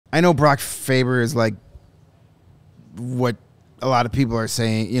I know Brock Faber is like what a lot of people are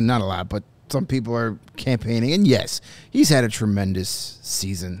saying. Not a lot, but some people are campaigning. And yes, he's had a tremendous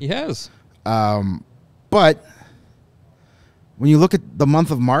season. He has. But when you look at the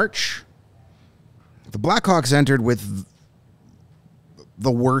month of March, the Blackhawks entered with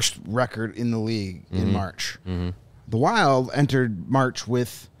the worst record in the league in March. The Wild entered March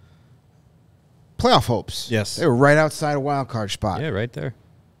with playoff hopes. Yes. They were right outside a wild card spot. Yeah, right there.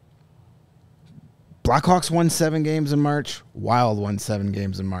 Blackhawks won 7 games in March. Wild won 7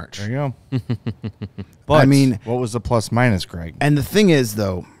 games in March. There you go. But I mean, what was the plus minus, Greg? And the thing is,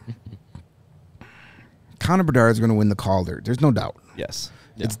 though, Connor Bedard is going to win the Calder. There's no doubt. Yes.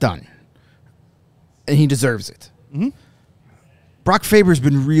 It's done. And he deserves it. Brock Faber's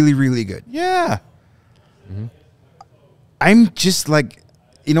been really, really good. Yeah. I'm just like,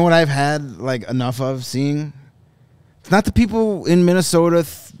 you know what I've had like enough of seeing? It's not the people in Minnesota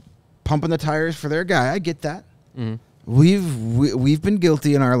pumping the tires for their guy. I get that. We've been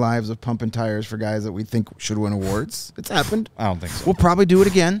guilty in our lives of pumping tires for guys that we think should win awards. It's happened. I don't think so. We'll probably do it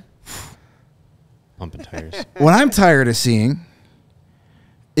again. Pumping tires. What I'm tired of seeing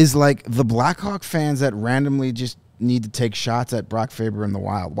is like the Blackhawk fans that randomly just need to take shots at Brock Faber in the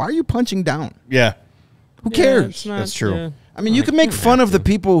Wild. Why are you punching down? Yeah. Who cares? That's true. Yeah. I mean, you can make fun of the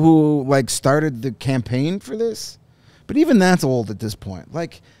people who like started the campaign for this, but even that's old at this point.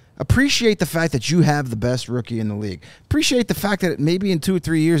 Like, appreciate the fact that you have the best rookie in the league. Appreciate the fact that maybe in 2 or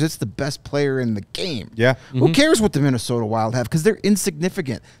 3 years it's the best player in the game. Yeah. Who cares what the Minnesota Wild have? Because they're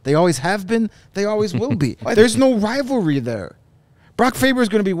insignificant. They always have been. They always will be. There's no rivalry there. Brock Faber is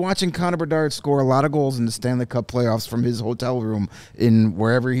going to be watching Connor Bedard score a lot of goals in the Stanley Cup playoffs from his hotel room in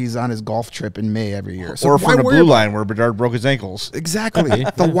wherever he's on his golf trip in May every year. So or from the blue line where Bedard broke his ankles. Exactly.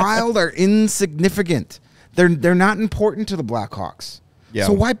 The Wild are insignificant. They're not important to the Blackhawks. Yeah.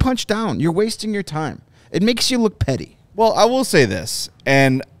 So why punch down? You're wasting your time. It makes you look petty. Well, I will say this,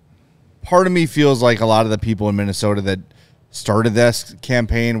 and part of me feels like a lot of the people in Minnesota that started this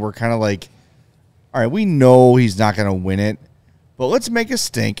campaign were kind of like, all right, we know he's not going to win it, but let's make a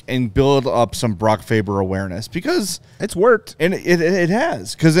stink and build up some Brock Faber awareness because it's worked. And it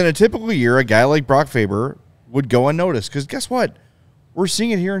has. Because in a typical year, a guy like Brock Faber would go unnoticed. Because guess what? We're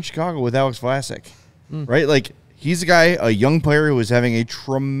seeing it here in Chicago with Alex Vlasic, right? Like, he's a guy, a young player who is having a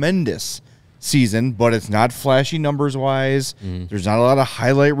tremendous season, but it's not flashy numbers-wise. There's not a lot of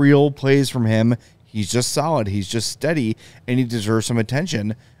highlight reel plays from him. He's just solid. He's just steady, and he deserves some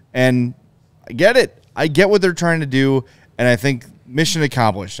attention. And I get it. I get what they're trying to do, and I think mission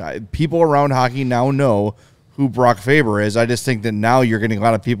accomplished. People around hockey now know who Brock Faber is. I just think that now you're getting a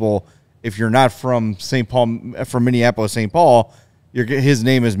lot of people, if you're not from St. Paul, from Minneapolis, St. Paul, his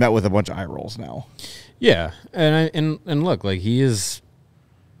name is met with a bunch of eye rolls now. Yeah, and look, like he is.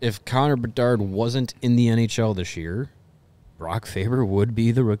 If Connor Bedard wasn't in the NHL this year, Brock Faber would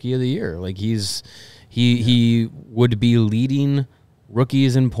be the Rookie of the Year. Like he would be leading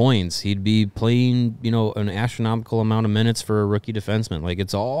rookies in points. He'd be playing, an astronomical amount of minutes for a rookie defenseman. Like,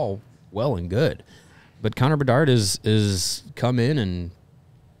 it's all well and good, but Connor Bedard is come in and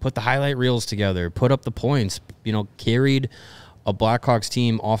put the highlight reels together, put up the points. Carried a Blackhawks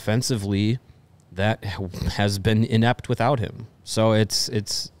team offensively that has been inept without him. So it's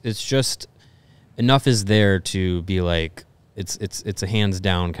just enough is there to be like it's a hands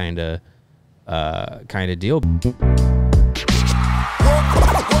down kind of deal.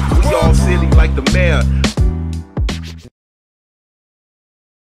 We all silly like the mayor.